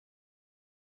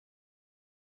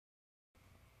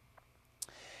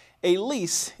A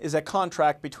lease is a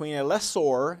contract between a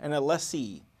lessor and a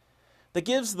lessee that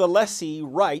gives the lessee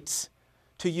rights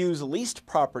to use leased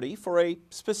property for a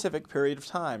specific period of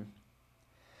time.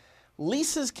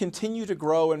 Leases continue to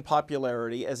grow in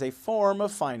popularity as a form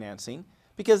of financing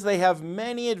because they have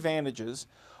many advantages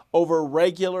over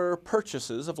regular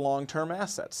purchases of long-term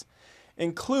assets,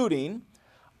 including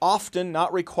often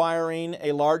not requiring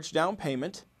a large down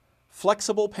payment,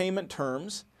 flexible payment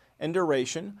terms and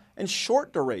duration, and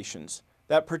short durations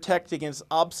that protect against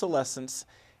obsolescence,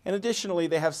 and additionally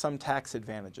they have some tax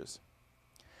advantages.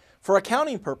 For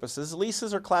accounting purposes,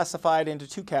 leases are classified into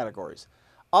two categories: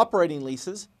 operating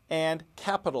leases and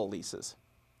capital leases.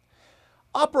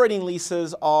 Operating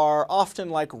leases are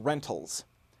often like rentals.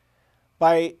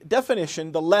 By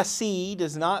definition, the lessee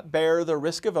does not bear the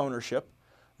risk of ownership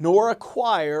nor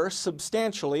acquire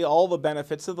substantially all the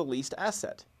benefits of the leased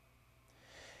asset.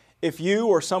 If you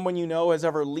or someone you know has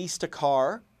ever leased a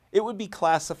car, it would be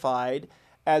classified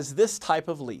as this type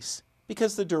of lease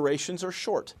because the durations are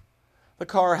short. The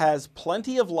car has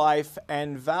plenty of life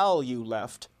and value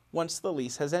left once the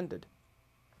lease has ended.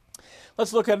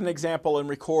 Let's look at an example and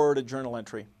record a journal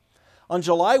entry. On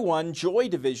July 1, Joy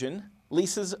Division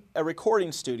leases a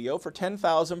recording studio for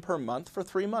 $10,000 per month for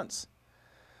 3 months.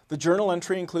 The journal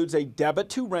entry includes a debit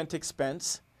to rent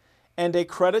expense and a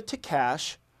credit to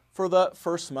cash for the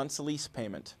first month's lease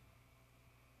payment.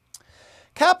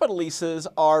 Capital leases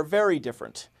are very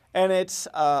different, and it's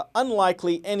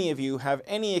unlikely any of you have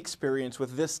any experience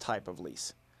with this type of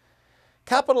lease.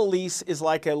 Capital lease is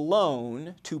like a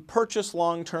loan to purchase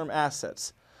long-term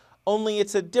assets, only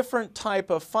it's a different type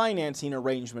of financing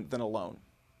arrangement than a loan.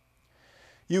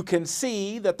 You can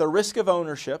see that the risk of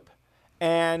ownership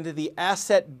and the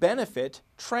asset benefit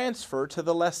transfer to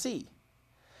the lessee.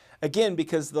 Again,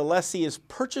 because the lessee is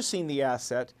purchasing the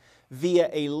asset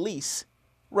via a lease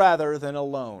rather than a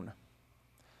loan.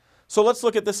 So let's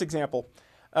look at this example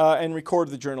and record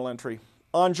the journal entry.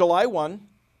 On July 1,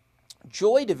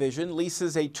 Joy Division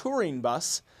leases a touring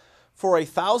bus for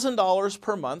 $1,000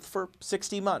 per month for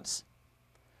 60 months.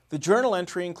 The journal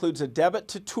entry includes a debit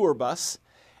to tour bus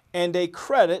and a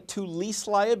credit to lease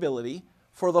liability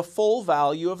for the full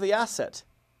value of the asset.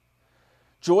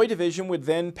 Joy Division would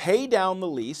then pay down the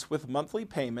lease with monthly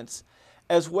payments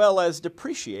as well as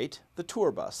depreciate the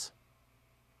tour bus.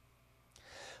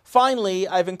 Finally,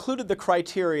 I've included the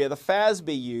criteria the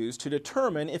FASB used to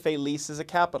determine if a lease is a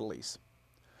capital lease.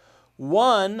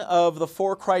 One of the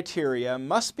 4 criteria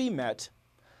must be met,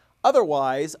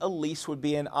 otherwise a lease would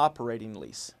be an operating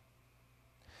lease.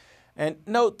 And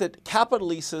note that capital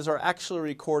leases are actually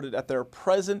recorded at their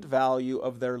present value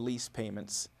of their lease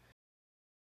payments,